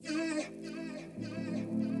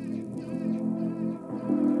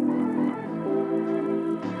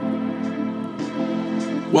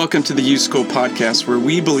Welcome to the U School Podcast, where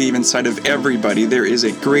we believe inside of everybody there is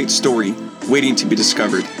a great story waiting to be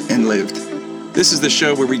discovered and lived. This is the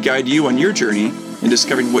show where we guide you on your journey in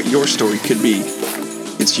discovering what your story could be.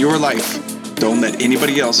 It's your life. Don't let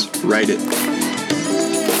anybody else write it.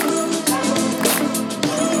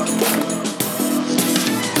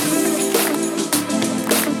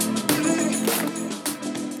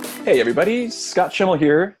 Hey everybody, Scott Schimmel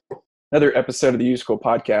here. Another episode of the U School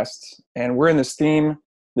Podcast. And we're in this theme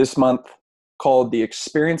this month called The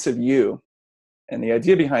Experience of You. And the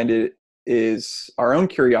idea behind it is our own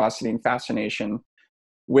curiosity and fascination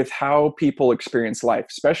with how people experience life,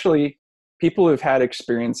 especially people who've had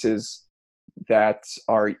experiences that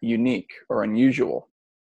are unique or unusual,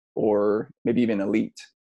 or maybe even elite.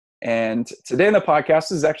 And today in the podcast,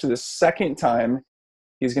 this is actually the second time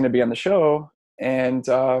he's going to be on the show. And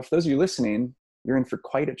for those of you listening, you're in for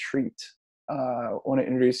quite a treat. I want to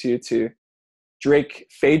introduce you to Drake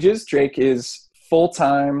Fages. Drake is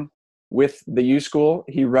full-time with the U School.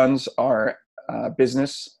 He runs our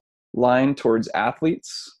business line towards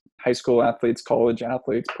athletes, high school athletes, college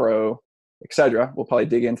athletes, pro, etc. We'll probably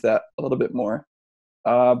dig into that a little bit more.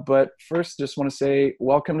 But first, just want to say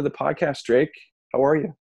welcome to the podcast, Drake. How are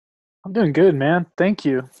you? I'm doing good, man. Thank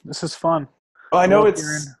you. This is fun. I know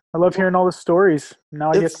I love hearing all the stories. Now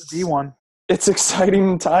I get to be one. It's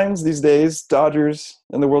exciting times these days. Dodgers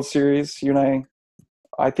in the World Series. You and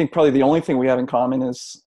I think probably the only thing we have in common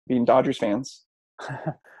is being Dodgers fans.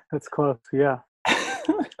 That's close, yeah.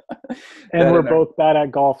 And we're both bad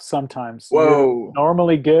at golf sometimes. Whoa. You're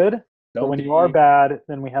normally good, but when you are bad,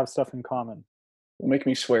 then we have stuff in common. Don't make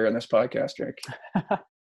me swear on this podcast, Drake.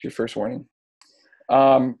 It's your first warning.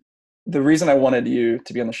 The reason I wanted you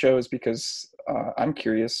to be on the show is because I'm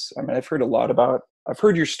curious. I mean, I've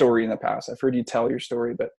heard your story in the past. I've heard you tell your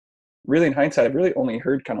story, but really in hindsight, I've really only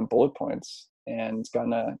heard kind of bullet points and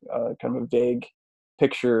gotten a kind of a vague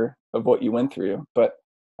picture of what you went through. But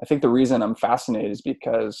I think the reason I'm fascinated is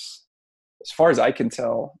because as far as I can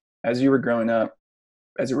tell, as you were growing up,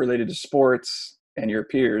 as it related to sports and your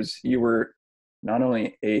peers, you were not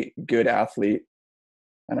only a good athlete,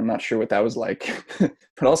 and I'm not sure what that was like,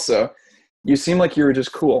 but also you seem like you were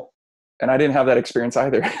just cool. And I didn't have that experience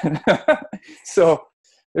either. So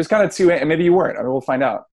there's kind of two, and maybe you weren't. I mean, we'll find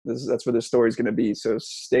out. That's where this story is going to be. So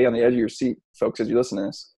stay on the edge of your seat, folks, as you listen to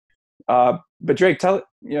this. But Drake,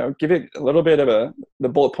 give it a little bit of the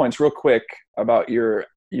bullet points real quick about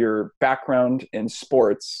your background in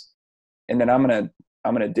sports, and then I'm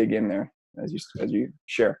gonna dig in there as you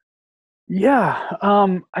share. Yeah,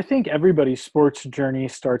 I think everybody's sports journey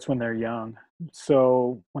starts when they're young.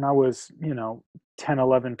 So when I was, 10,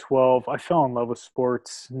 11, 12, I fell in love with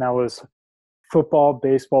sports, and that was football,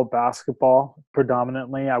 baseball, basketball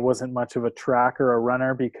predominantly. I wasn't much of a track or a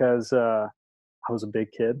runner because I was a big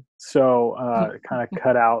kid. So kind of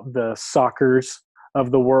cut out the soccers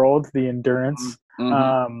of the world, the endurance.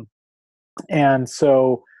 Mm-hmm. And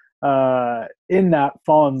so in that,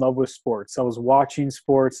 fall in love with sports. I was watching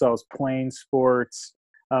sports, I was playing sports.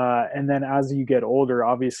 And then as you get older,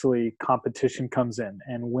 obviously competition comes in,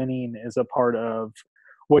 and winning is a part of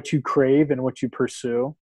what you crave and what you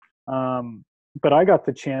pursue. But I got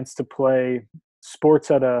the chance to play sports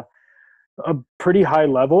at a pretty high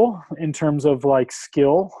level in terms of like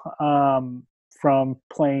skill, from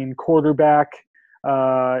playing quarterback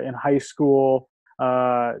in high school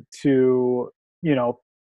to,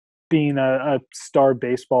 being a star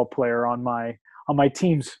baseball player on my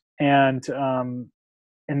teams. And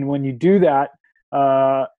when you do that,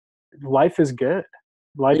 life is good.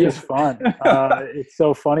 Life is fun. It's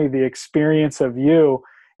so funny, the experience of you.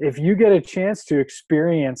 If you get a chance to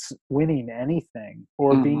experience, anything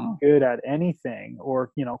or being good at anything, or,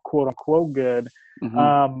 quote unquote good,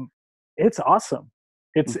 it's awesome.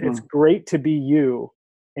 It's great to be you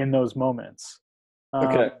in those moments.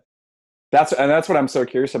 Okay. That's what I'm so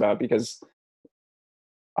curious about, because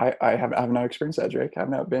I have not experienced that, Drake. I've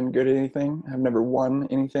not been good at anything. I've never won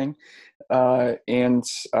anything. And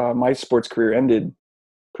my sports career ended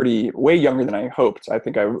way younger than I hoped. I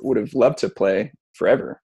think I would have loved to play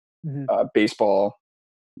forever. Baseball.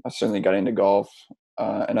 I certainly got into golf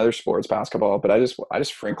and other sports, basketball, but I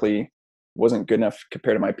just frankly wasn't good enough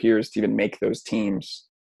compared to my peers to even make those teams.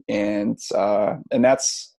 And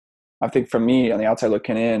that's, I think, for me on the outside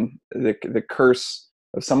looking in, the curse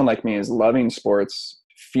of someone like me is loving sports,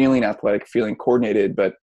 feeling athletic, feeling coordinated,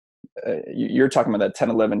 but you're talking about that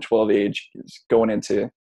 10, 11, 12 age, going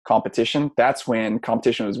into competition. That's when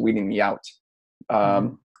competition was weeding me out.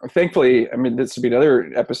 Thankfully, I mean, this would be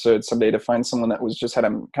another episode someday to find someone that just had a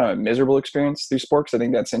kind of a miserable experience through sports. I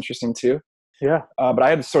think that's interesting too. Yeah. But I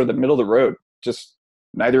had sort of the middle of the road, just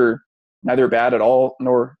neither bad at all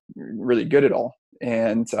nor really good at all.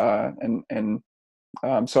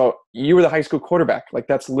 So you were the high school quarterback. Like,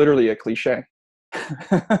 that's literally a cliche.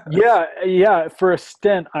 Yeah. For a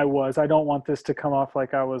stint, I was. I don't want this to come off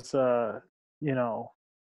like I was, you know,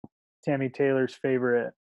 Tammy Taylor's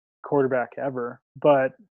favorite quarterback ever.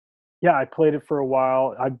 But yeah, I played it for a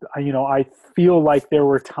while. I feel like there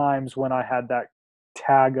were times when I had that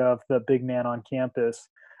tag of the big man on campus.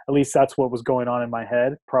 At least that's what was going on in my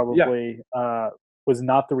head. Yeah. Probably was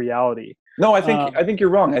not the reality. No, I think you're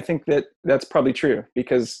wrong. I think that that's probably true,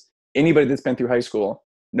 because anybody that's been through high school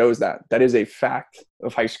knows that. That is a fact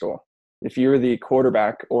of high school. If you're the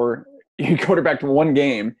quarterback or you quarterbacked one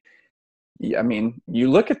game, I mean, you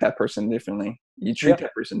look at that person differently. You treat Yep.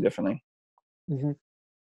 that person differently. hmm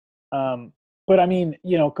but I mean,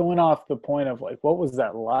 going off the point of like, what was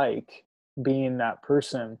that like being that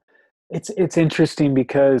person? It's interesting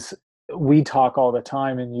because we talk all the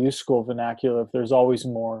time in youth school vernacular. There's always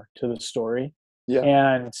more to the story, Yeah.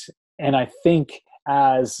 and I think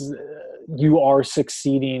as you are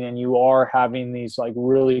succeeding and you are having these like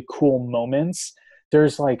really cool moments,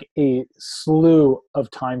 there's like a slew of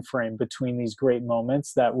time frame between these great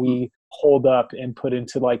moments that we hold up and put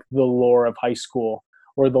into like the lore of high school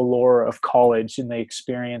or the lore of college and the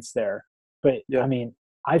experience there. But Yeah. I mean,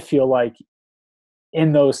 I feel like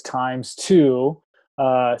in those times too,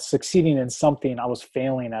 succeeding in something, I was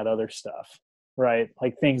failing at other stuff, right?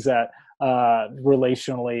 Like things that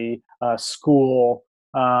relationally, school,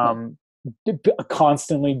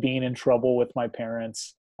 constantly being in trouble with my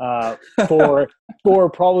parents, for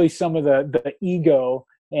probably some of the ego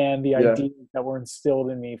and the Yeah. ideas that were instilled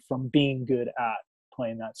in me from being good at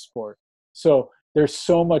playing that sport. So there's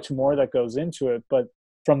so much more that goes into it, but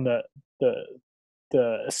from the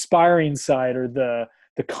aspiring side, or the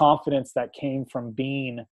confidence that came from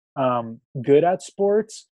being good at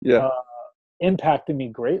sports, Yeah. uh, impacted me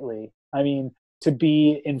greatly. I mean, to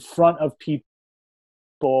be in front of people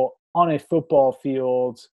on a football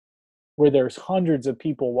field where there's hundreds of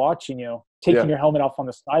people watching you, taking Yeah. your helmet off on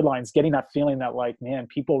the sidelines, getting that feeling that like, man,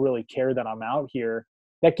 people really care that I'm out here.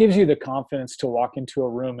 That gives you the confidence to walk into a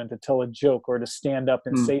room and to tell a joke or to stand up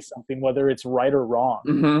and say something, whether it's right or wrong.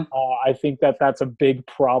 Mm-hmm. I think that that's a big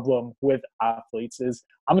problem with athletes is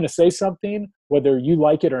I'm going to say something, whether you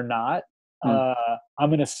like it or not. I'm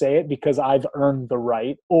going to say it because I've earned the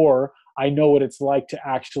right, or I know what it's like to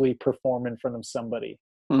actually perform in front of somebody.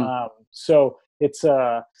 So it's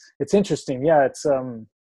interesting. Yeah. It's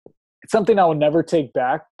something I would never take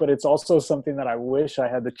back, but it's also something that I wish I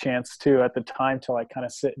had the chance to at the time to like kind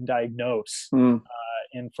of sit and diagnose,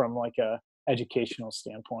 in from like a educational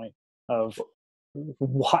standpoint of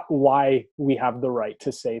why we have the right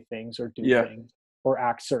to say things or do Yeah. things or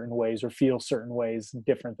act certain ways or feel certain ways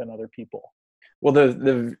different than other people. Well,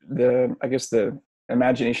 the I guess the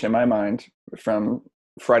imagination in my mind from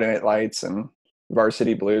Friday Night Lights and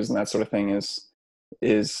Varsity Blues and that sort of thing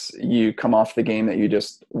is you come off the game that you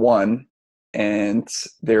just won, and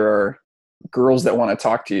there are girls that want to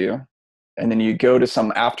talk to you, and then you go to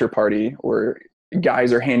some after party where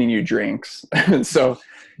guys are handing you drinks. So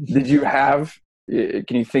did you have, can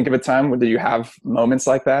you think of a time where did you have moments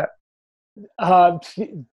like that? Uh,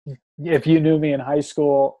 if you knew me in high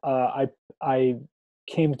school, I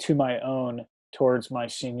came to my own towards my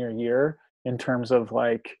senior year in terms of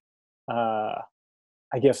like,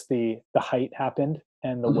 I guess the height happened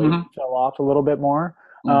and the weight Mm-hmm. fell off a little bit more.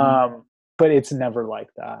 Mm-hmm. But it's never like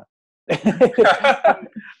that.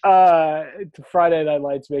 Friday Night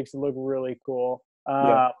Lights makes it look really cool.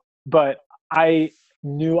 Yeah. But I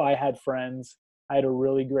knew I had friends. I had a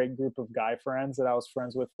really great group of guy friends that I was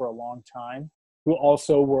friends with for a long time, who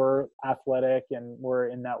also were athletic and were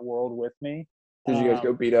in that world with me. Did you guys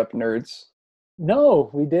go beat up nerds? No,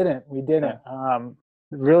 we didn't. We Yeah. didn't.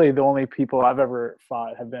 Really, the only people I've ever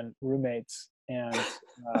fought have been roommates, and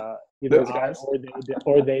either Those I guys.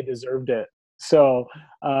 or they deserved it. So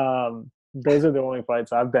those are the only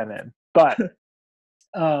fights I've been in. But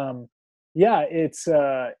yeah, it's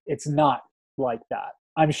not like that.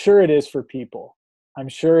 I'm sure it is for people. I'm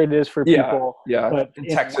sure it is for Yeah. people. Yeah. But In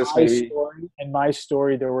Texas, maybe. in my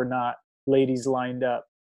story, there were not ladies lined up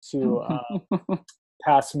to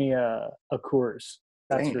pass me a Coors.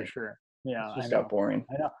 That's Dang for it. sure. Yeah, This I just got know. boring.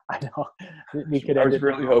 I know. We could I end was it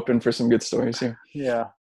really now. hoping for some good stories here. Yeah.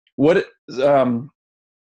 What do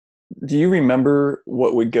you remember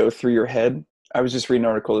what would go through your head? I was just reading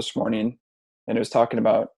an article this morning, and it was talking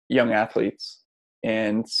about young athletes.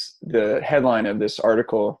 And the headline of this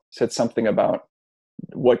article said something about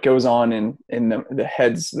what goes on in the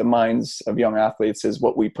heads, the minds of young athletes is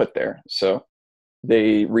what we put there. So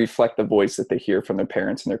they reflect the voice that they hear from their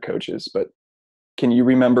parents and their coaches. But can you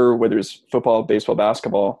remember, whether it's football, baseball,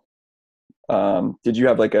 basketball, did you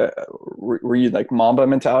have like were you like Mamba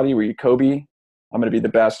mentality? Were you Kobe? I'm going to be the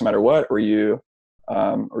best no matter what. Were you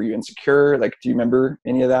insecure? Like, do you remember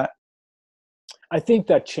any of that? I think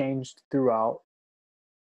that changed throughout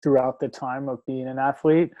the time of being an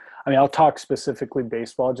athlete. I mean, I'll talk specifically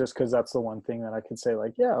baseball just because that's the one thing that I could say,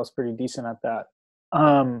 like, yeah, I was pretty decent at that.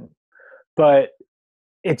 But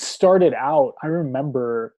it started out, I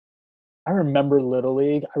remember Little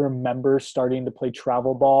League. I remember starting to play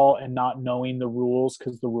travel ball and not knowing the rules,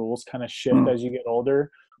 because the rules kind of shift as you get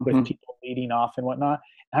older with people leading off and whatnot.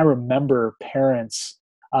 And I remember parents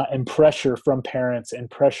and pressure from parents and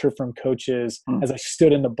pressure from coaches as I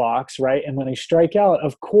stood in the box, right? And when they strike out,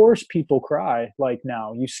 of course people cry. Like,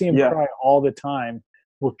 now you see them cry all the time,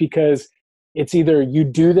 because it's either you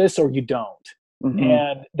do this or you don't.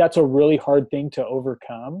 And that's a really hard thing to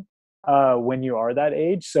overcome when you are that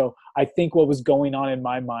age. So I think what was going on in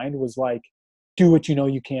my mind was like, do what you know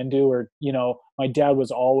you can do. Or, my dad was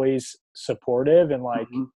always supportive and like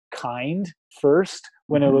kind first,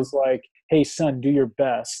 when it was like, hey son, do your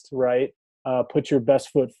best, right? Put your best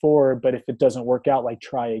foot forward, but if it doesn't work out, like,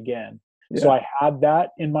 try again. So I had that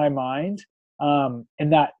in my mind.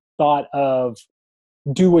 And that thought of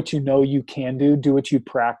do what you know you can do what you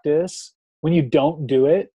practice. When you don't do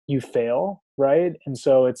it, you fail, right? And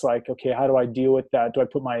so it's like, okay, how do I deal with that? Do I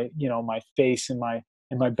put my, my face in my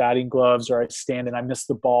batting gloves, or I stand and I miss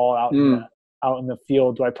the ball out in the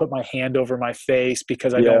field? Do I put my hand over my face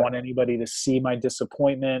because I don't want anybody to see my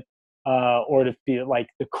disappointment, or to feel like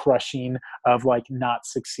the crushing of like not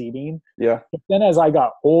succeeding? But then as I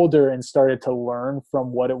got older and started to learn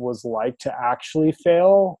from what it was like to actually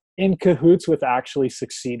fail, in cahoots with actually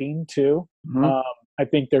succeeding too, I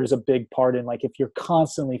think there's a big part in, like, if you're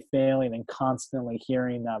constantly failing and constantly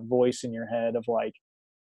hearing that voice in your head of like,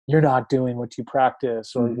 you're not doing what you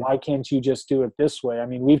practice, or why can't you just do it this way? I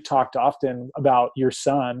mean, we've talked often about your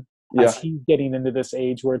son as he's getting into this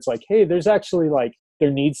age where it's like, hey, there's actually like, there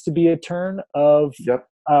needs to be a turn of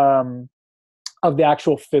the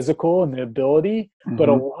actual physical and the ability. But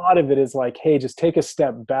a lot of it is like, hey, just take a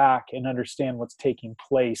step back and understand what's taking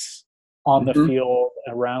place on the field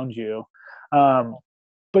around you.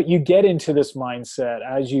 But you get into this mindset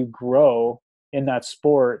as you grow in that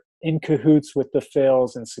sport, in cahoots with the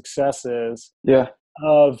fails and successes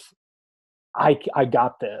of, I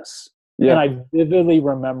got this. And I vividly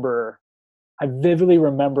remember,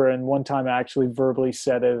 and one time I actually verbally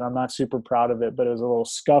said it, and I'm not super proud of it, but it was a little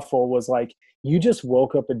scuffle, was like, you just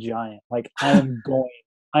woke up a giant. Like, I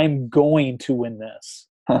am going to win this.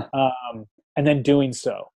 And then doing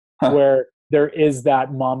so, where there is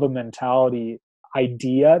that Mamba mentality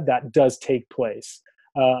idea that does take place,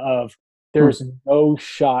 of there's no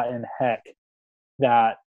shot in heck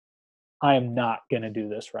that I am not going to do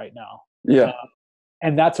this right now.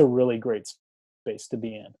 And that's a really great space to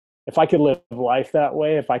be in. If I could live life that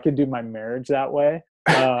way, if I could do my marriage that way,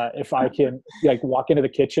 if I can like walk into the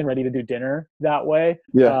kitchen ready to do dinner that way,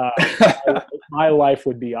 my life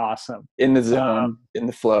would be awesome. In the zone, in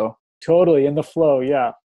the flow. Totally in the flow.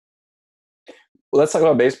 Yeah. Well, let's talk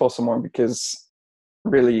about baseball some more, because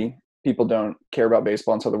really people don't care about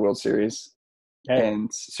baseball until the World Series. And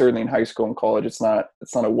certainly in high school and college, it's not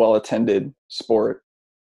a well-attended sport.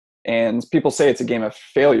 And people say it's a game of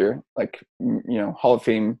failure. Like, Hall of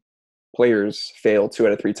Fame players fail 2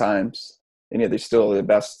 out of 3 times, and yet they're still the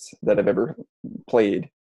best that have ever played.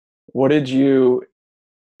 What did you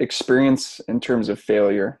experience in terms of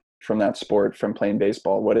failure from that sport, from playing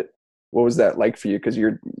baseball? What was that like for you? Because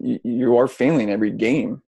you are failing every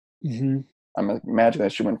game. I'm imagining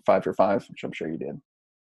that you went 5 for 5, which I'm sure you did.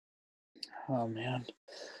 Oh man,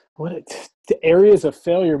 the areas of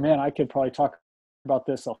failure, man, I could probably talk about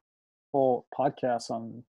this a whole podcast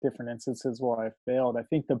on different instances where I failed. I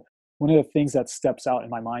think one of the things that steps out in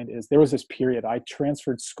my mind is there was this period I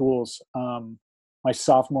transferred schools my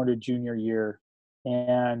sophomore to junior year,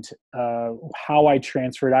 and how I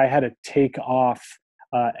transferred, I had to take off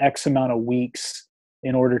X amount of weeks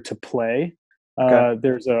in order to play.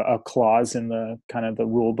 There's a clause in the kind of the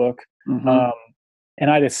rule book. And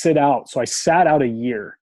I had to sit out. So I sat out a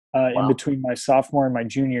year in between my sophomore and my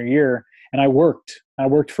junior year. And I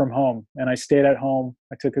worked from home, and I stayed at home.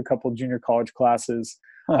 I took a couple of junior college classes.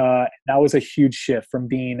 That was a huge shift from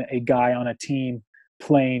being a guy on a team,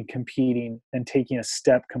 playing, competing, and taking a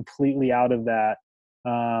step completely out of that,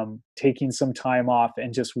 taking some time off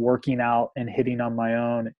and just working out and hitting on my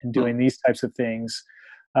own and doing these types of things.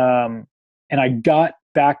 And I got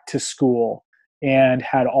back to school and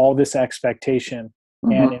had all this expectation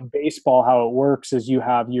And Mm-hmm. in baseball, how it works is you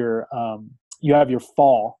have your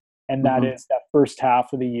fall, and that Mm-hmm. is that first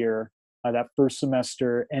half of the year, that first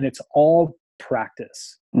semester, and it's all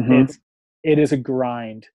practice. Mm-hmm. It is a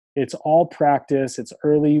grind. It's all practice. It's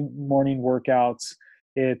early morning workouts.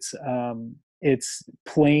 It's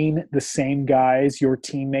playing the same guys, your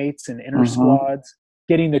teammates and inter Mm-hmm. squads,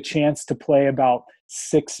 getting the chance to play about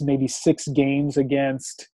maybe six games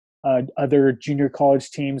against other junior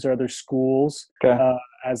college teams or other schools Okay.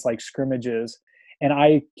 as like scrimmages. And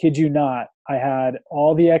I kid you not, I had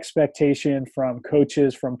all the expectation from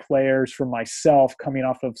coaches, from players, from myself coming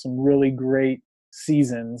off of some really great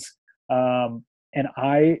seasons. And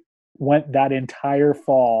I went that entire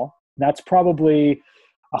fall. That's probably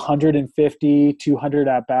 150, 200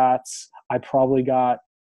 at bats. I probably got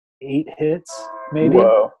 8 hits, maybe.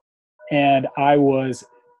 Whoa. And I was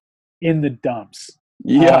in the dumps.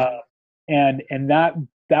 Yeah. Uh, and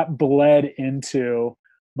that bled into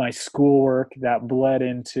my schoolwork, that bled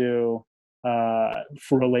into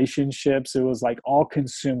for relationships. It was like all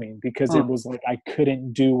consuming because it Hmm. was like I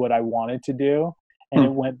couldn't do what I wanted to do, and Hmm.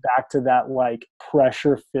 it went back to that like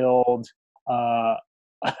pressure filled uh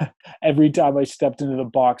every time I stepped into the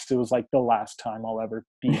box it was like the last time I'll ever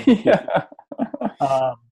be here. Yeah.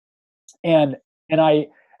 um and I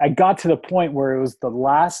got to the point where it was the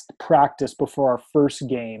last practice before our first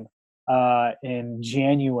game in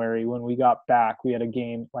January. When we got back, we had a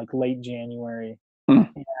game like late January, Hmm.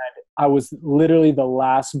 and I was literally the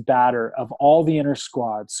last batter of all the inner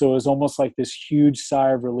squads. So it was almost like this huge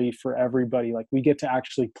sigh of relief for everybody. Like, we get to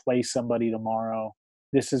actually play somebody tomorrow.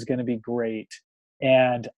 This is going to be great.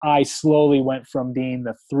 And I slowly went from being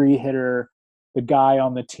the 3-hitter, the guy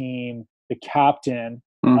on the team, the captain,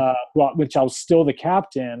 Hmm. which I was still the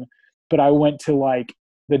captain, but I went to like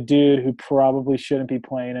the dude who probably shouldn't be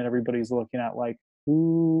playing, and everybody's looking at like,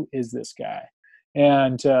 who is this guy?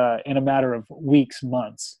 And in a matter of weeks,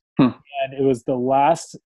 months, Hmm. and it was the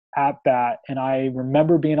last at bat, and I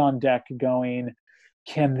remember being on deck going,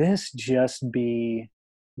 "Can this just be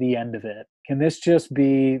the end of it? Can this just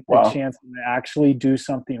be the Wow. chance to actually do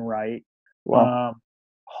something right?" Wow. Um,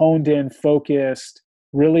 Honed in, focused,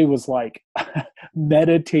 really was like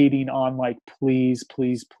meditating on like, please,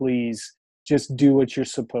 please, please, just do what you're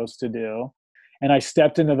supposed to do. And I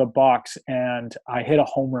stepped into the box and I hit a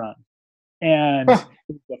home run. And Huh.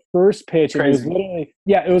 the first pitch, and it was Crazy. literally,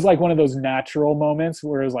 yeah, it was like one of those natural moments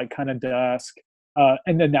where it was like kind of dusk.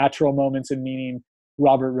 And the natural moments in meaning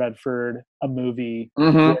Robert Redford, a movie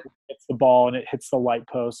where Mm-hmm. it hits the ball and it hits the light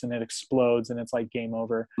post and it explodes and it's like game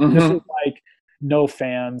over. This Mm-hmm. was like no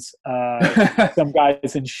fans, some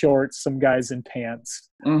guys in shorts, some guys in pants.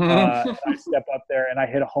 And I Mm-hmm. step up there and I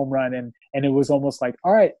hit a home run, and it was almost like,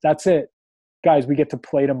 all right, that's it, guys, we get to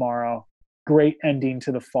play tomorrow. Great ending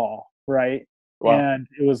to the fall, right? Wow. And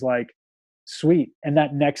it was like, sweet. And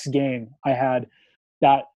that next game, I had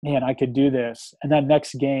that, man, I could do this. And that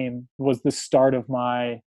next game was the start of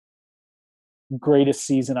my greatest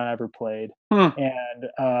season I ever played. Hmm.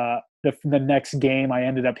 And the next game, I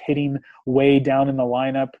ended up hitting way down in the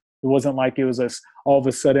lineup. It wasn't like it was all of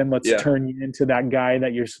a sudden, let's Yeah. turn you into that guy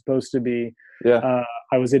that you're supposed to be. Yeah.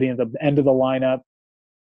 I was hitting at the end of the lineup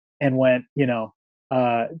and went,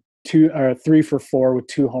 uh, 3 for 4 with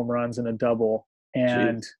 2 home runs and a double.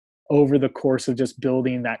 And Jeez. over the course of just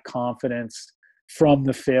building that confidence from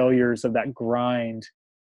the failures of that grind,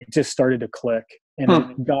 it just started to click, and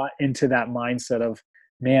Hmm. it got into that mindset of,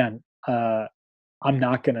 man, I'm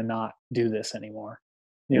not going to not do this anymore.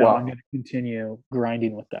 I'm Wow. going to continue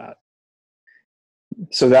grinding with that.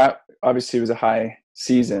 So that obviously was a high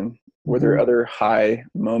season. Were there Mhm. other high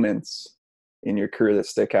moments in your career that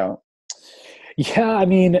stick out? Yeah,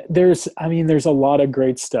 there's a lot of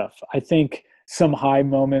great stuff. I think some high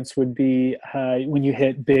moments would be when you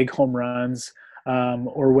hit big home runs,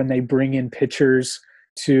 or when they bring in pitchers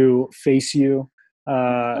to face you.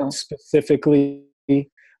 Oh. Specifically,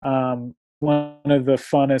 one of the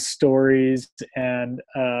funnest stories, and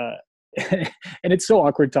and it's so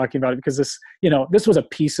awkward talking about it because this was a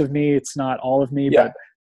piece of me. It's not all of me, Yeah. but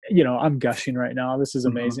I'm gushing right now. This is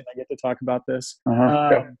Mm-hmm. amazing. I get to talk about this. Uh-huh.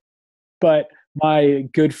 Yeah. But my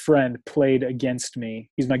good friend played against me.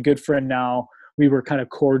 He's my good friend now. We were kind of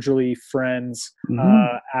cordially friends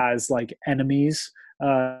Mm-hmm. as like enemies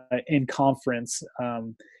in conference.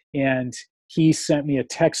 And he sent me a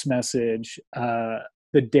text message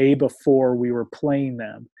the day before we were playing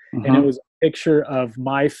them. And it Mm-hmm. was a picture of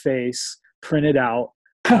my face printed out.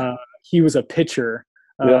 He was a pitcher,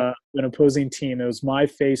 Yeah. an opposing team. It was my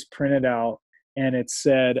face printed out, and it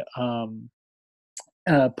said,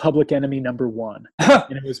 public enemy number 1.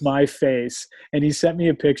 And it was my face. And he sent me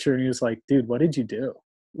a picture and he was like, dude, what did you do?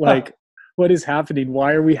 Like, what is happening?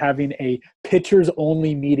 Why are we having a pitchers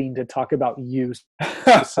only meeting to talk about you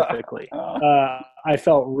specifically? I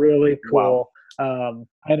felt really Wow. cool.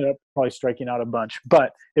 I ended up probably striking out a bunch,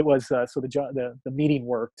 but it was so the meeting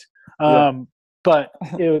worked. Yeah. But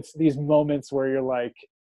it was these moments where you're like,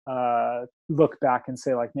 look back and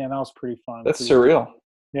say like, man, that was pretty fun. That's Pretty surreal. cool.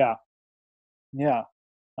 Yeah, yeah.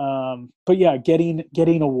 But yeah,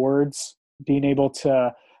 getting awards, being able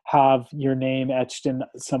to have your name etched in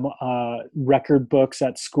some record books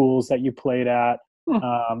at schools that you played at.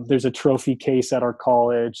 Hmm. There's a trophy case at our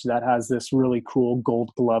college that has this really cool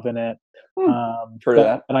gold glove in it. Hmm. Heard of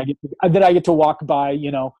that. That I get to walk by,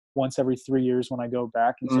 once every 3 years when I go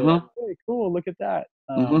back and say, like, hey, cool, look at that.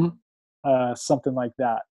 Something like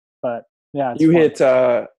that. But yeah, it's You fun. hit,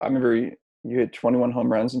 I remember you hit 21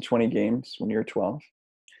 home runs in 20 games when you were 12.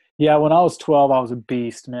 Yeah, when I was 12, I was a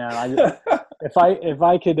beast, man. If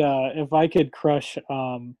I could crush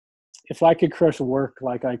work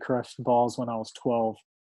like I crushed balls when I was 12,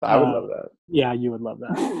 I would love that. yeah, you would love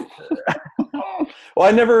that. Well,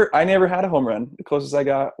 I never had a home run. The closest I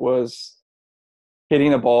got was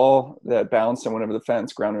hitting a ball that bounced and went over the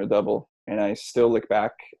fence, grounded a double. And I still look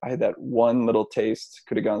back. I had that one little taste.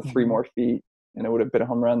 Could have gone 3 more feet, and it would have been a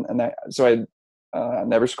home run. And so I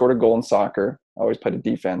never scored a goal in soccer. I always played a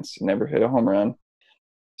defense. Never hit a home run.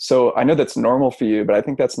 So I know that's normal for you, but I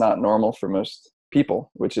think that's not normal for most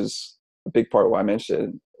people, which is a big part of why I'm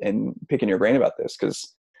interested in picking your brain about this,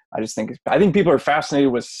 because I think people are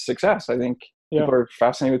fascinated with success. I think people are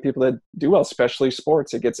fascinated with people that do well, especially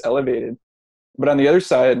sports. It gets elevated. But on the other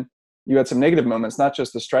side, you had some negative moments, not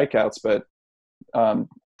just the strikeouts, but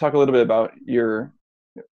talk a little bit about your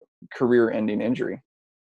career-ending injury.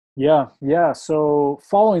 Yeah. So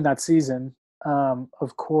following that season,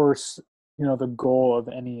 of course, the goal of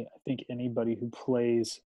anybody who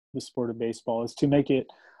plays the sport of baseball is to make it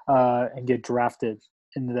and get drafted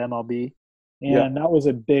into the MLB. Yeah. And that was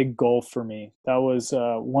a big goal for me. That was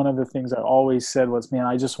one of the things I always said was, man,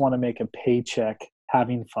 I just want to make a paycheck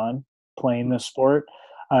having fun playing the sport.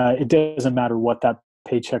 It doesn't matter what that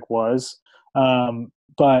paycheck was,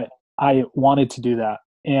 but I wanted to do that.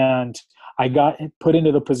 And I got put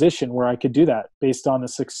into the position where I could do that based on the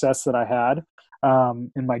success that I had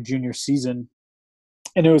in my junior season.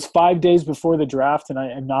 And it was 5 days before the draft, and I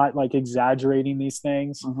am not like exaggerating these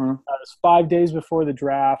things. It was 5 days before the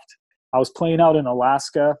draft. I was playing out in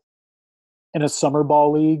Alaska in a summer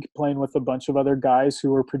ball league, playing with a bunch of other guys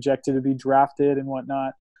who were projected to be drafted and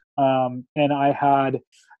whatnot. And I had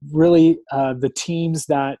really the teams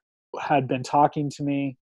that had been talking to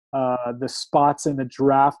me, the spots in the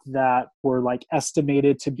draft that were like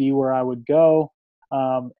estimated to be where I would go.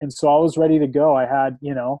 And so I was ready to go. I had,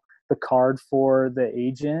 the card for the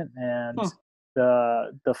agent and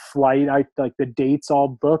the flight, like the dates all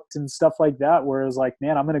booked and stuff like that, where it was like,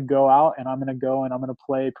 man, I'm going to go out and I'm going to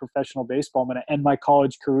play professional baseball. I'm going to end my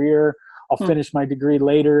college career. I'll finish my degree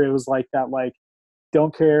later. It was like that, like,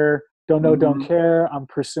 don't care, don't know, don't care. I'm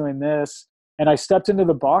pursuing this. And I stepped into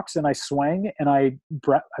the box and I swang and I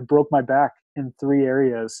broke my back in 3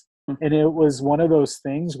 areas. And it was one of those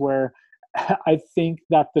things where I think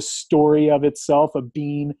that the story of itself of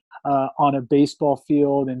being on a baseball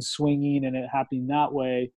field and swinging and it happening that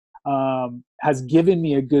way has given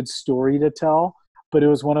me a good story to tell. But it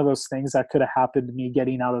was one of those things that could have happened to me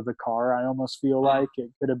getting out of the car. I almost feel like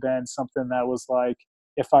it could have been something that was like,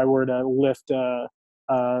 if I were to lift a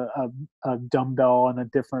dumbbell in a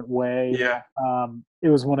different way. Yeah. It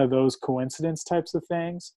was one of those coincidence types of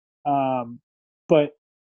things. But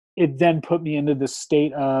it then put me into the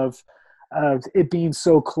state of it being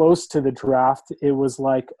so close to the draft. It was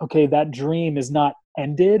like, okay, that dream is not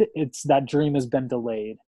ended. It's that dream has been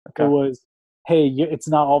delayed. Okay. It was, hey, it's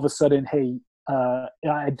not all of a sudden, hey,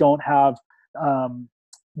 I don't have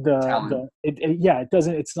it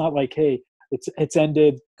doesn't, it's not like, hey, it's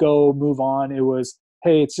ended, go move on. It was,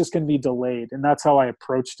 hey, it's just going to be delayed. And that's how I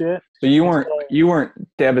approached it. So you weren't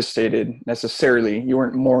devastated necessarily. You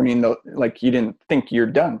weren't mourning like you didn't think you're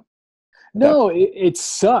done. No, it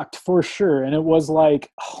sucked for sure. And it was like,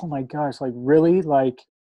 oh my gosh, like really? Like,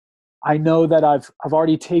 I know that I've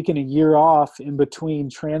already taken a year off in between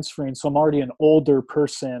transferring. So I'm already an older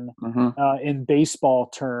person in baseball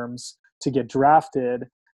terms to get drafted.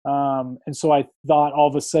 And so I thought all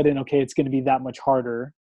of a sudden, okay, it's going to be that much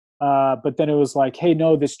harder. But then it was like, hey,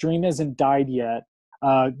 no, this dream hasn't died yet.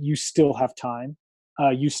 You still have time.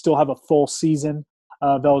 You still have a full season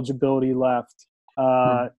of eligibility left.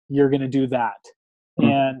 You're going to do that.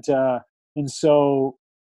 And so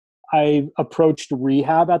I approached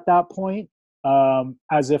rehab at that point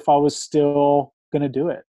as if I was still going to do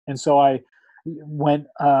it. And so I went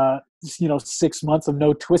 6 months of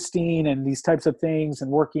no twisting and these types of things,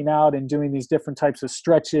 and working out and doing these different types of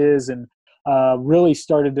stretches, and really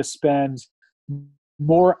started to spend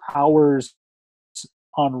more hours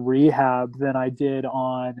on rehab than I did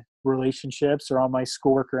on relationships or on my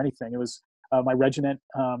schoolwork or anything. It was my regiment.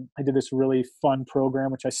 I did this really fun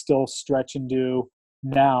program, which I still stretch and do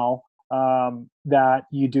now, that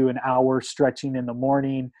you do an hour stretching in the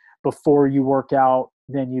morning before you work out.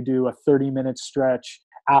 Then you do a 30-minute stretch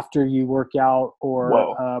after you work out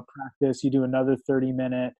or practice. You do another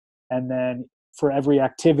 30-minute. And then for every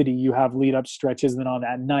activity, you have lead up stretches. And then on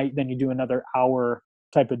that night, then you do another hour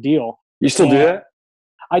type of deal. You still do that?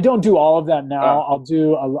 I don't do all of that now. I'll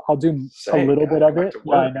do a little bit of it.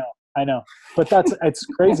 Yeah, I know. But it's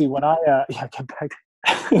crazy when I get back.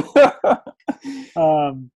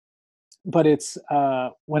 But it's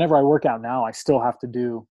whenever I work out now, I still have to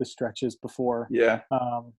do the stretches before. Yeah.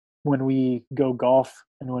 When we go golf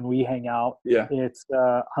and when we hang out, yeah, it's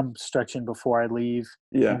I'm stretching before I leave.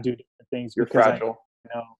 Yeah. And do different things. You're fragile.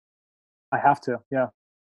 I have to. Yeah.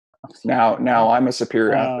 Now I'm a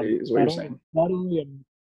superior athlete, is what you're saying. Not only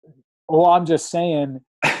I'm just saying,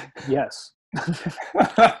 yes.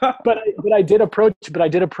 but I did approach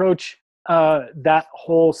that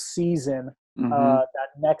whole season, that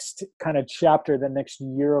next kind of chapter, the next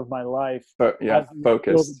year of my life. But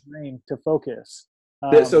focus. Dream to focus.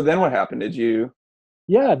 So then what happened? Did you?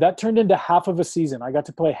 Yeah, that turned into half of a season. I got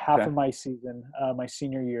to play half of my season, my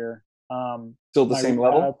senior year. Still the same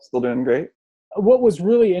level? Still doing great? What was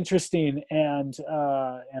really interesting, and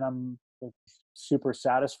I'm super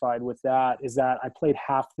satisfied with that, is that I played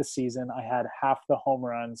half the season. I had half the home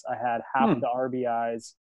runs. I had half the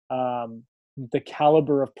RBIs. The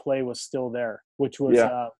caliber of play was still there, which was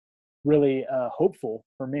really hopeful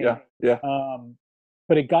for me. Yeah.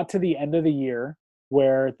 But it got to the end of the year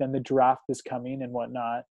where then the draft is coming and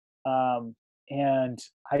whatnot. And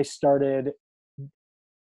I started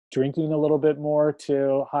drinking a little bit more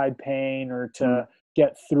to hide pain or to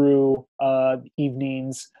get through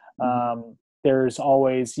evenings. There's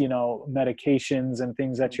always, medications and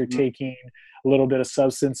things that you're taking, a little bit of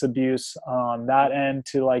substance abuse on that end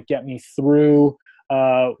to like get me through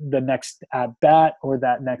the next at bat or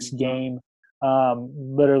that next game.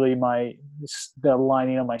 Literally the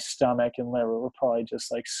lining of my stomach and liver were probably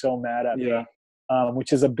just like so mad at me,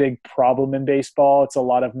 which is a big problem in baseball. It's a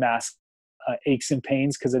lot of mass aches and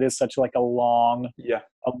pains because it is such like a long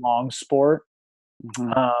sport,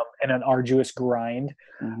 and an arduous grind.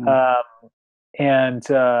 And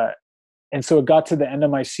so it got to the end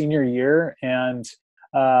of my senior year, and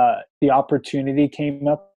the opportunity came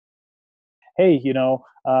up. Hey,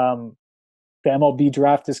 the MLB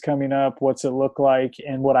draft is coming up. What's it look like?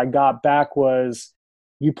 And what I got back was,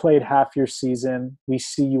 you played half your season. We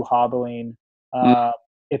see you hobbling.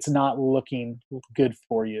 It's not looking good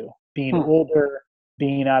for you. Being older,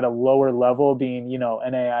 being at a lower level, being,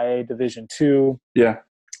 NAIA Division II,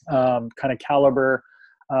 kind of caliber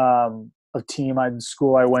of team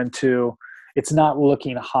school I went to, it's not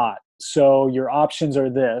looking hot. So your options are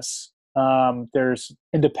this. There's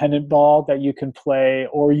independent ball that you can play,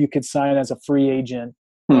 or you could sign as a free agent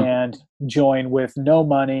and join with no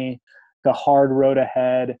money, the hard road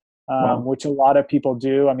ahead, which a lot of people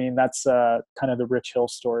do. I mean, that's kind of the Rich Hill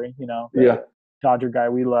story, the Dodger guy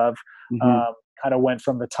we love, kind of went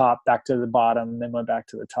from the top back to the bottom, then went back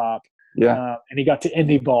to the top. And he got to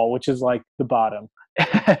indie ball, which is like the bottom.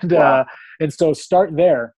 And so start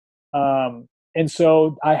there. And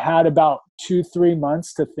so I had about 2-3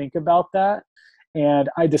 months to think about that. And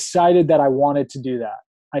I decided that I wanted to do that.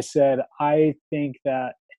 I said, I think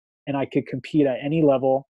that, and I could compete at any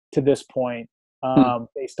level to this point,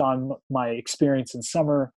 based on my experience in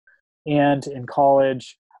summer and in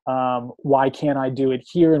college. Why can't I do it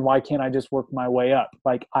here? And why can't I just work my way up?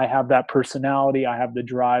 Like, I have that personality. I have the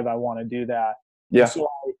drive. I want to do that. Yeah. So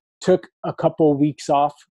I took a couple weeks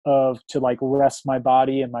off to like rest my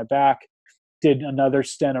body and my back, did another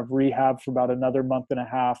stint of rehab for about another month and a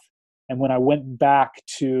half. And when I went back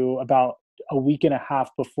to about a week and a half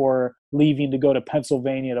before leaving to go to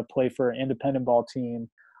Pennsylvania to play for an independent ball team,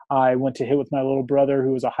 I went to hit with my little brother,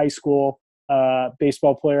 who was a high school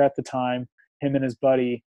baseball player at the time, him and his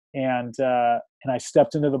buddy. And I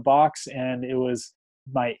stepped into the box, and it was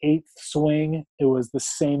my 8th swing. It was the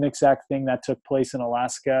same exact thing that took place in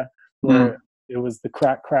Alaska, where it was the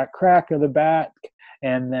crack, crack, crack of the bat.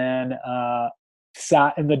 And then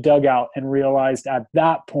sat in the dugout and realized at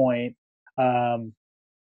that point,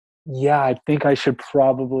 I think I should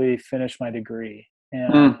probably finish my degree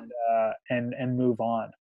and move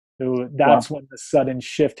on. Wow. That's when the sudden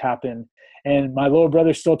shift happened. And my little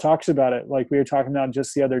brother still talks about it. Like we were talking about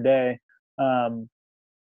just the other day. Um,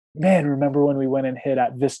 Man, remember when we went and hit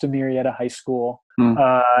at Vista Marietta High School, Hmm.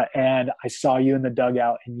 and I saw you in the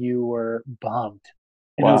dugout and you were bummed.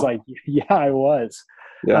 And it was Wow. like, yeah, I was.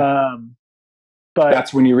 Yeah. Um, but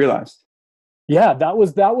That's when you realized. yeah, that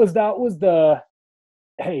was the,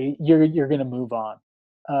 hey, you're gonna move on.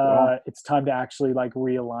 Wow. It's time to actually like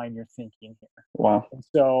realign your thinking here. Wow. And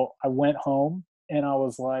so I went home and I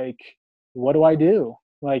was like, what do I do?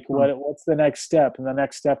 Like Hmm. what's the next step? And the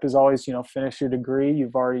next step is always, finish your degree.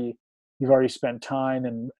 You've already spent time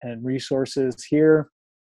and resources here.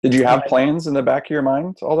 Did you And have plans in the back of your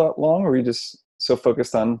mind all that long, or were you just so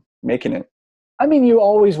focused on making it? I mean, you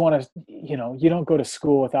always want to, you don't go to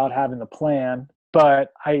school without having the plan, but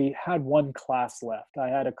I had one class left. I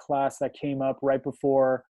had a class that came up right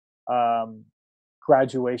before um,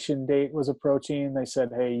 graduation date was approaching. They said,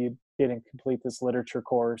 hey, you didn't complete this literature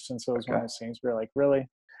course. And so it was one Okay. of those things where like, really?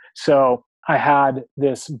 So I had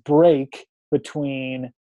this break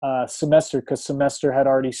between semester because semester had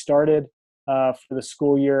already started for the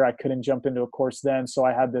school year. I couldn't jump into a course then. So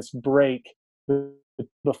I had this break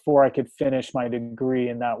before I could finish my degree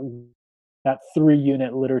in that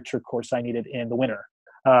 3-unit literature course I needed in the winter.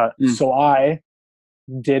 Mm. So I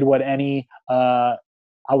did what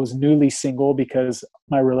I was newly single because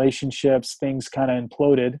my relationships, things kind of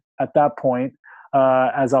imploded at that point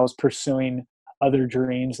as I was pursuing other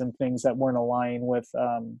dreams and things that weren't aligning with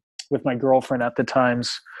my girlfriend at the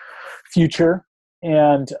time's future.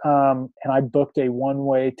 And I booked a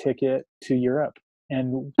one-way ticket to Europe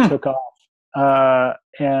and Hmm. took off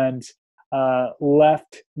and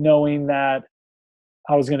left knowing that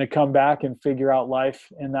I was going to come back and figure out life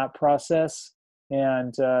in that process.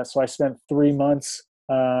 And so I spent 3 months,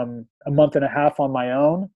 a month and a half on my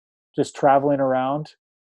own, just traveling around.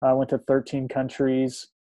 I went to 13 countries,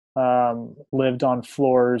 lived on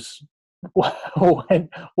floors,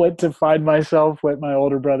 went to find myself, what my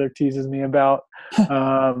older brother teases me about.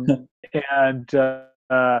 Um, and, uh,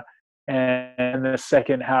 uh, and the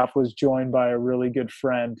second half was joined by a really good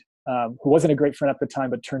friend who wasn't a great friend at the time,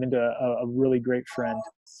 but turned into a really great friend.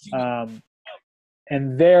 Um,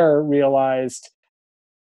 and there realized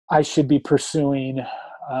I should be pursuing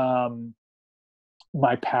um,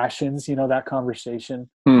 my passions, that conversation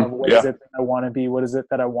Hmm. of what is Yeah. it that I want to be? What is it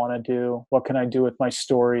that I want to do? What can I do with my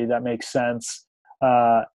story that makes sense?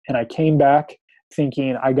 And I came back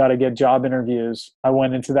thinking I got to get job interviews. I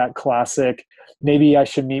went into that classic, maybe I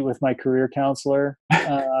should meet with my career counselor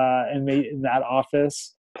and meet in that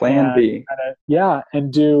office Plan and B. yeah,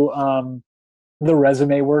 and do the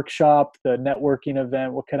resume workshop, the networking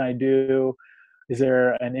event. What can I do? Is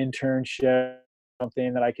there an internship,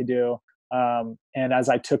 something that I could do? And as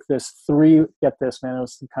I took get this, man, it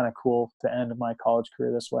was kind of cool to end my college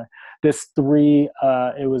career this way.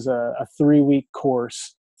 It was a 3-week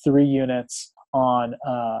course, 3 units on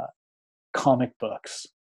comic books.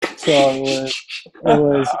 So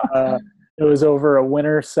it was over a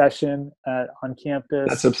winter session on That's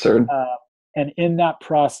campus. absurd. And in that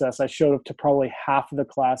process, I showed up to probably half of the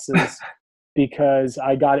classes because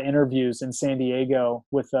I got interviews in San Diego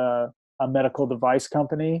with a medical device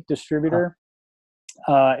company distributor.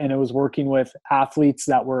 And it was working with athletes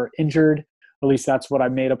that were injured. At least that's what I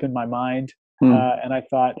made up in my mind. Hmm. And I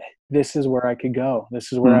thought, this is where I could go.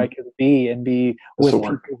 This is where Hmm. I could be and be This with will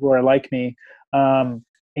people work. who are like me.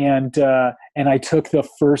 And I took the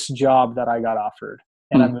first job that I got offered,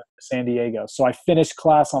 and I Hmm. moved to San Diego. So I finished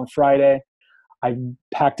class on Friday. I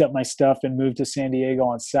packed up my stuff and moved to San Diego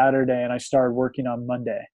on Saturday, and I started working on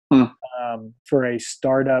Monday Hmm. for a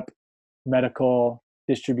startup medical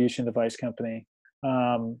distribution device company,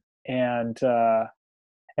 um, and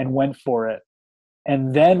went for it.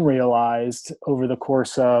 And then realized over the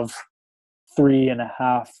course of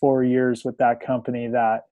 3.5, 4 years with that company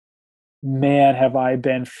that, man, have I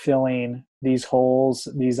been filling these holes,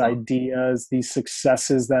 these ideas, these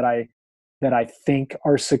successes that I think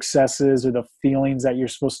are successes, or the feelings that you're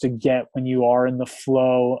supposed to get when you are in the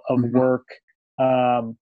flow of Mhm. work.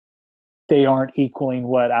 Um, they aren't equaling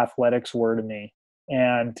what athletics were to me,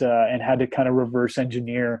 and had to kind of reverse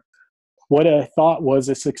engineer what I thought was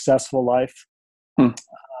a successful life Hmm.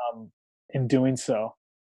 in doing so.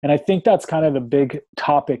 And I think that's kind of the big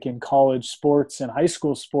topic in college sports and high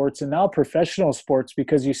school sports and now professional sports,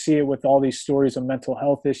 because you see it with all these stories of mental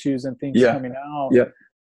health issues and things Yeah. coming out. Yeah.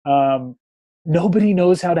 Nobody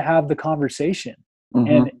knows how to have the conversation. Hmm.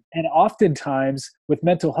 And oftentimes with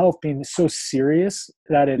mental health being so serious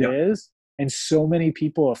that it Yeah. is, and so many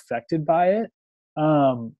people affected by it,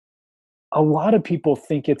 um, a lot of people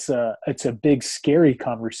think it's a big scary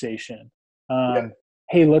conversation. Yeah.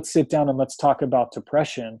 Hey, let's sit down and let's talk about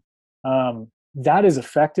depression. That is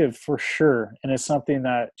effective for sure, and it's something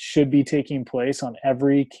that should be taking place on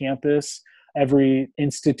every campus, every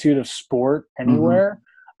institute of sport, anywhere.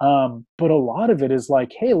 But a lot of it is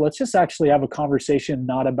like, hey, let's just actually have a conversation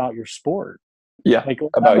not about your sport. Yeah. Like,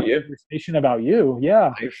 let's have About a you. conversation about you.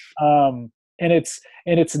 Yeah. Life. And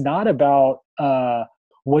it's not about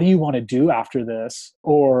what do you want to do after this,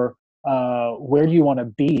 or where do you want to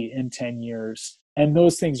be in 10 years. And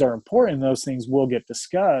those things are important. Those things will get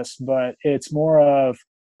discussed, but it's more of,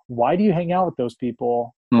 why do you hang out with those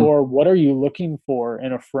people? Mm. Or what are you looking for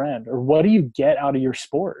in a friend? Or what do you get out of your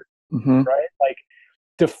sport? Mm-hmm. Right? Like,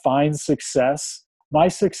 define success. My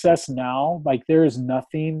success now, like, there is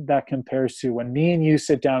nothing that compares to when me and you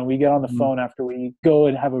sit down, we get on the phone after we go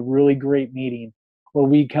and have a really great meeting, or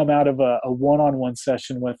we come out of a one-on-one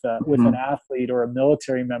session with an athlete or a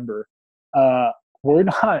military member.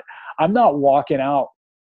 I'm not walking out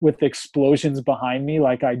with explosions behind me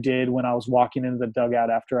like I did when I was walking into the dugout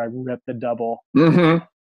after I ripped the double,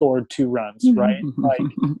 scored 2 runs, right? Like,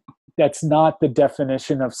 that's not the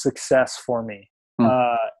definition of success for me.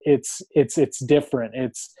 It's different.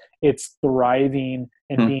 It's thriving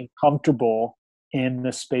and being comfortable in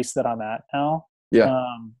the space that I'm at now. Yeah.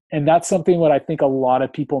 And that's something what I think a lot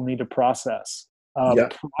of people need to process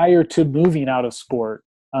prior to moving out of sport.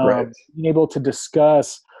 Right. Being able to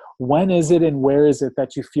discuss, when is it and where is it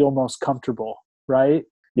that you feel most comfortable, right?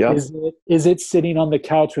 Yeah. Is it sitting on the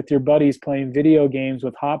couch with your buddies playing video games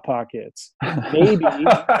with Hot Pockets?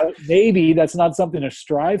 Maybe that's not something to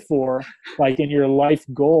strive for, like in your life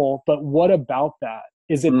goal, but what about that?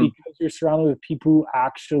 Is it because you're surrounded with people who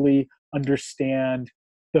actually understand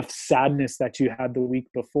the sadness that you had the week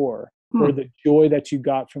before, or the joy that you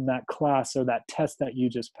got from that class or that test that you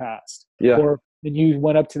just passed? Yeah. Or then you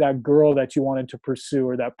went up to that girl that you wanted to pursue,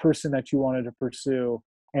 or that person that you wanted to pursue,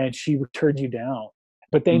 and she turned you down.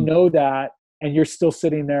 But they know that, and you're still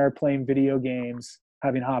sitting there playing video games,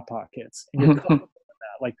 having Hot Pockets, and you're comfortable with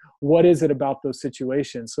that. Like, what is it about those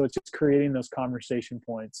situations? So it's just creating those conversation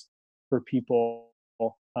points for people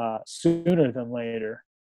sooner than later,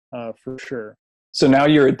 for sure. So now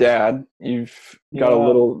you're a dad. You've got a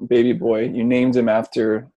little baby boy. You named him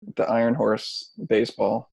after the Iron Horse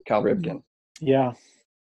baseball, Cal Ripken. Yeah.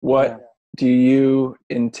 What do you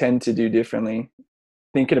intend to do differently,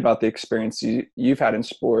 thinking about the experience you've had in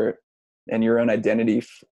sport and your own identity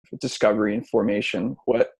discovery and formation?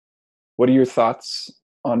 What are your thoughts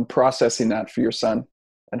on processing that for your son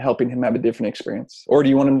and helping him have a different experience? Or do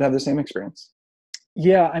you want him to have the same experience?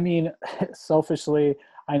 Yeah, I mean, selfishly,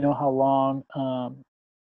 I know how long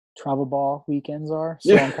travel ball weekends are.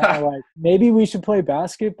 So I'm kind of like, maybe we should play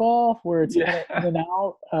basketball where it's in and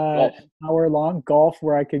out, an hour long, golf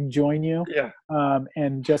where I can join you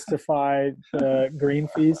and justify the green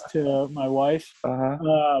fees to my wife.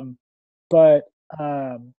 I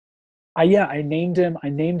named him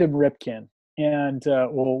Ripken, and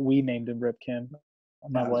we named him Ripken.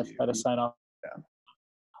 My wife had to sign off.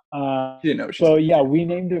 You know, so yeah, we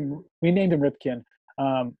named him Ripken.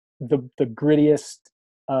 The grittiest,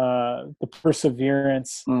 the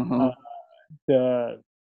perseverance, the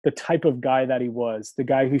type of guy that he was, the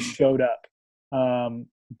guy who showed up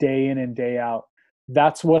day in and day out.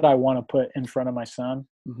 That's what I want to put in front of my son.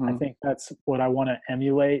 I think that's what I want to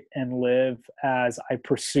emulate and live as I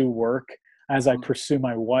pursue work, as I pursue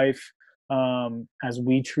my wife, as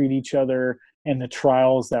we treat each other and the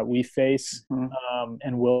trials that we face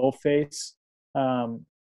and will face.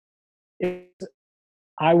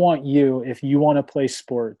 I want you, if you want to play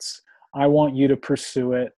sports, I want you to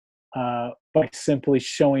pursue it by simply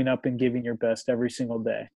showing up and giving your best every single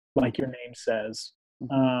day, like your name says.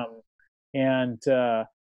 And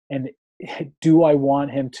do I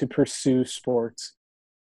want him to pursue sports?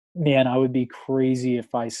 Man, I would be crazy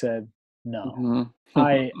if I said no.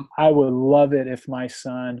 I would love it if my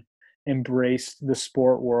son embraced the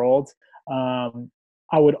sport world. I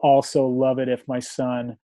would also love it if my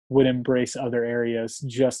son would embrace other areas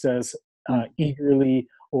just as eagerly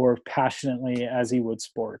or passionately as he would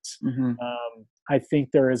sports. I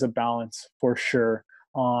think there is a balance for sure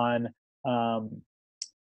on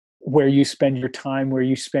where you spend your time, where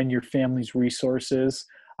you spend your family's resources.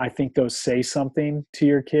 I think those say something to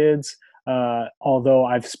your kids. Although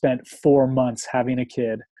I've spent 4 months having a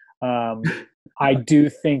kid, I do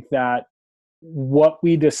think that what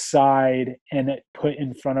we decide and put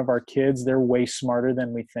in front of our kids, they're way smarter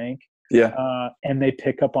than we think. And they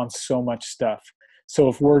pick up on so much stuff. So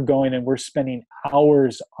if we're going and we're spending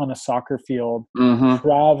hours on a soccer field,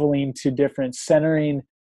 traveling to centering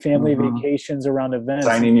family vacations around events.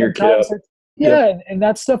 Signing your kid up. And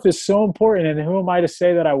that stuff is so important. And who am I to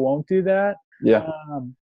say that I won't do that? Yeah.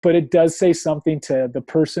 But it does say something to the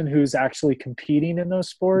person who's actually competing in those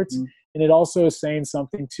sports. And it also is saying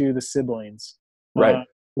something to the siblings. Right.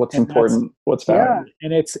 What's important, what's valued.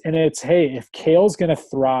 And it's, hey, if Kale's going to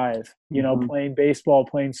thrive, you know, playing baseball,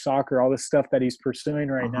 playing soccer, all this stuff that he's pursuing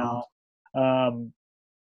right now,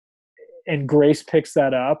 and Grace picks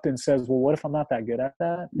that up and says, well, what if I'm not that good at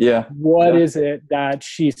that? Yeah. What is it that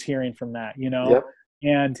she's hearing from that, you know?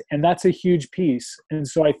 And that's a huge piece. And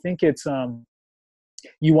so I think it's,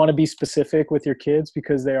 you want to be specific with your kids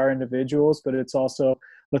because they are individuals, but it's also,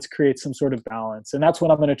 let's create some sort of balance. And that's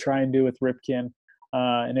what I'm going to try and do with Ripken.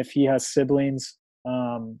 And if he has siblings,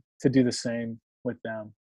 to do the same with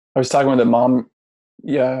them. I was talking with a mom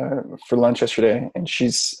for lunch yesterday, and she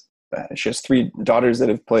has 3 daughters that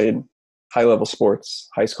have played high-level sports,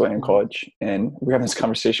 high school and college. And we're having this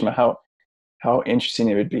conversation about how interesting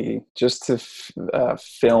it would be just to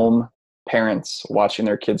film parents watching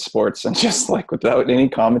their kids' sports, and just like without any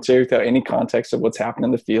commentary, without any context of what's happening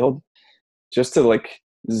in the field, just to like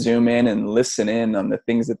zoom in and listen in on the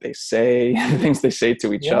things that they say, the things they say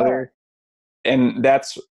to each other. And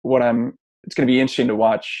that's what it's going to be interesting to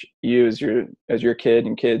watch you as your kid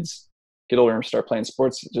and kids get older and start playing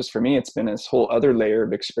sports. Just for me, it's been this whole other layer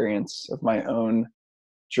of experience of my own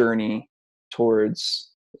journey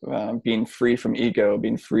towards being free from ego,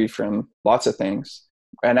 being free from lots of things,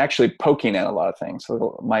 and actually poking at a lot of things.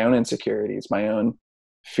 So my own insecurities, my own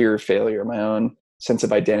fear of failure, my own sense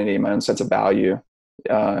of identity, my own sense of value,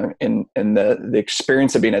 in the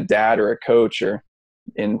experience of being a dad or a coach or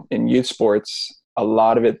in youth sports. A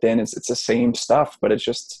lot of it then it's the same stuff, but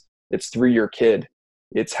it's through your kid.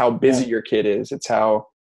 It's how busy your kid is. It's how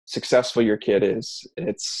successful your kid is.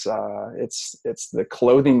 It's the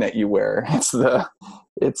clothing that you wear. Do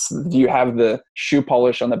you have the shoe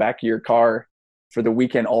polish on the back of your car for the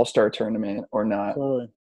weekend all-star tournament or not? Totally.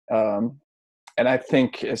 And I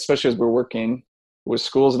think, especially as we're working with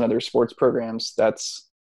schools and other sports programs,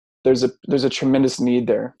 there's a tremendous need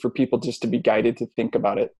there for people just to be guided to think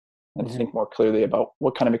about it and think more clearly about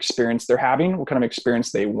what kind of experience they're having, what kind of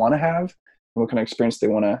experience they want to have, and what kind of experience they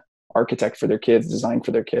want to architect for their kids, design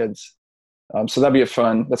for their kids. So that's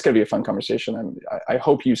going to be a fun conversation. I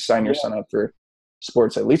hope you sign your son up for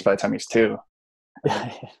sports, at least by the time he's 2.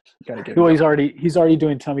 Well, he's already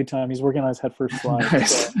doing tummy time. He's working on his head first slide.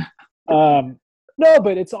 Nice. So, no,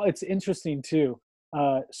 but it's interesting too.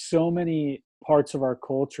 So many parts of our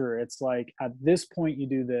culture, it's like at this point you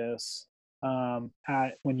do this.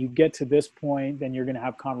 When you get to this point, then you're going to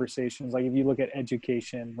have conversations. Like if you look at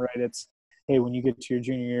education, right? It's, hey, when you get to your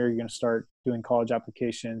junior year, you're going to start doing college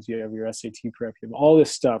applications. You have your SAT prep, you have all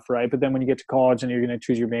this stuff, right? But then when you get to college and you're going to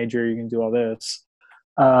choose your major, you're going to do all this.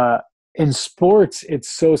 In sports, it's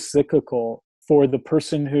so cyclical for the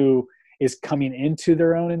person who is coming into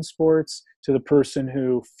their own in sports, to the person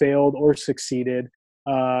who failed or succeeded,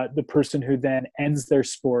 the person who then ends their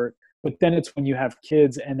sport. But then it's when you have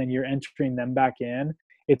kids and then you're entering them back in,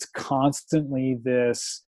 it's constantly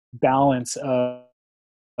this balance of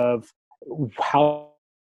how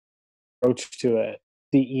approach to it,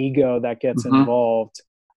 the ego that gets involved.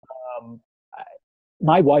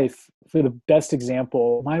 My wife, for the best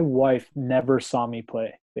example, my wife never saw me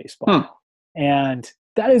play baseball. And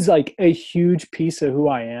that is like a huge piece of who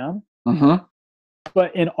I am.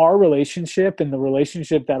 But in our relationship, and the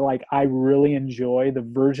relationship that like I really enjoy, the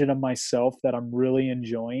version of myself that I'm really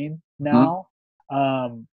enjoying now,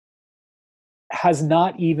 has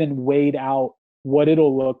not even weighed out what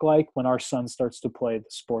it'll look like when our son starts to play the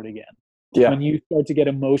sport again. When you start to get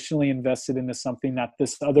emotionally invested into something that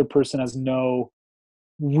this other person has no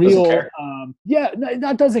real,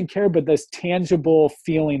 not doesn't care, but this tangible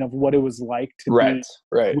feeling of what it was like to be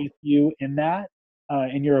with you in that,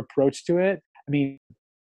 in your approach to it. I mean,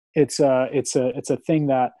 it's a thing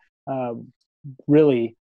that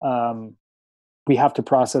really we have to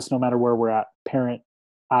process no matter where we're at, parent,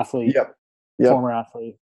 athlete, former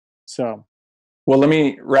athlete. So, well, let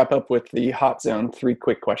me wrap up with the hot zone, 3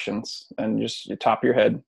 quick questions and just your top of your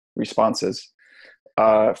head responses.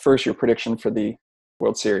 First, your prediction for the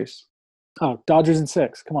World Series. Oh, Dodgers in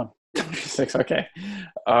 6. Come on. 6. Okay.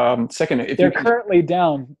 Second, if they're currently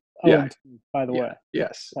down. By the way.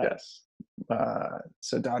 Yes.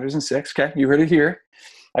 So Dodgers in 6. Okay. You heard it here.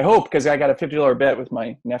 I hope, because I got a $50 bet with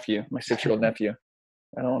my nephew, my 6-year-old nephew.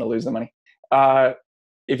 I don't want to lose the money.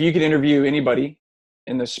 If you could interview anybody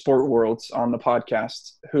in the sport world on the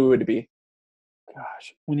podcast, who would it be?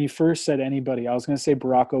 Gosh, when you first said anybody, I was going to say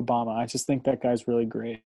Barack Obama. I just think that guy's really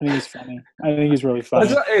great. I think he's funny. I think he's really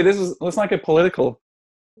funny. Let's not get political.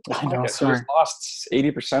 I know, You sorry. just lost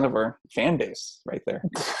 80% of our fan base right there.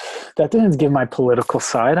 That didn't give my political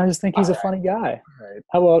side. I just think he's a funny guy.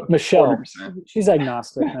 How about Michelle? 40%. She's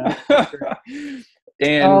agnostic, man.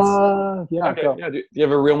 And Yeah, okay, go. yeah. Do you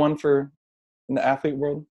have a real one for in the athlete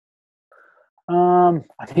world?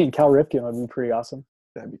 I think Cal Ripken would be pretty awesome.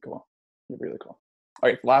 That'd be cool. That'd be really cool. All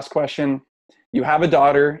right, last question. You have a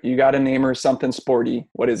daughter. You got to name her something sporty.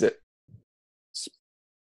 What is it?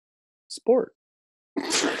 Sport.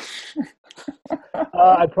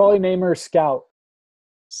 I'd probably name her Scout.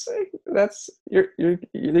 That's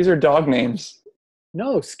these are dog names.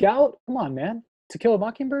 No, Scout. Come on, man. To Kill a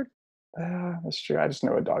Mockingbird. That's true. I just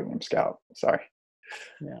know a dog named Scout. Sorry.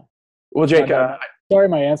 Yeah. Well, Jake. Sorry,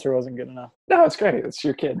 my answer wasn't good enough. No, it's great. It's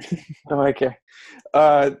your kid. No, I care.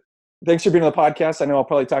 Thanks for being on the podcast. I know I'll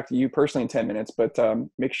probably talk to you personally in 10 minutes, but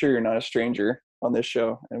make sure you're not a stranger on this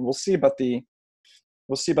show, and we'll see about the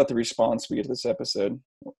response we get to this episode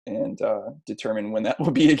and determine when that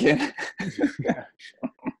will be again.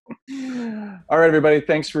 All right, everybody.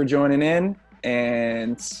 Thanks for joining in,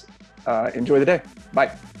 and enjoy the day.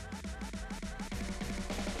 Bye.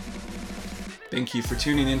 Thank you for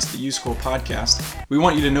tuning into the U-School podcast. We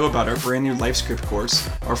want you to know about our brand new LifeScript course.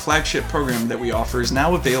 Our flagship program that we offer is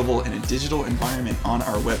now available in a digital environment on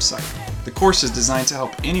our website. The course is designed to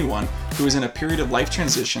help anyone who is in a period of life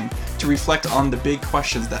transition to reflect on the big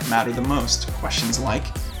questions that matter the most. Questions like,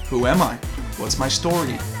 who am I? What's my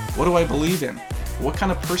story? What do I believe in? What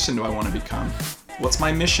kind of person do I want to become? What's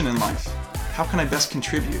my mission in life? How can I best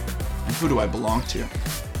contribute? And who do I belong to?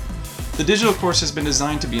 The digital course has been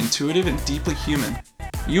designed to be intuitive and deeply human.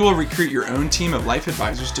 You will recruit your own team of life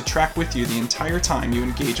advisors to track with you the entire time you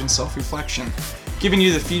engage in self-reflection, giving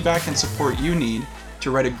you the feedback and support you need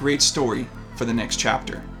to write a great story for the next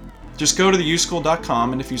chapter. Just go to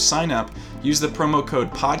theuschool.com, and if you sign up, use the promo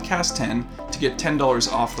code PODCAST10 to get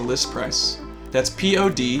 $10 off the list price. That's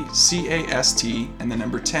PODCAST and the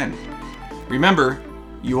number 10. Remember,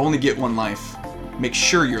 you only get one life. Make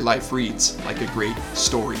sure your life reads like a great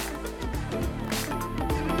story.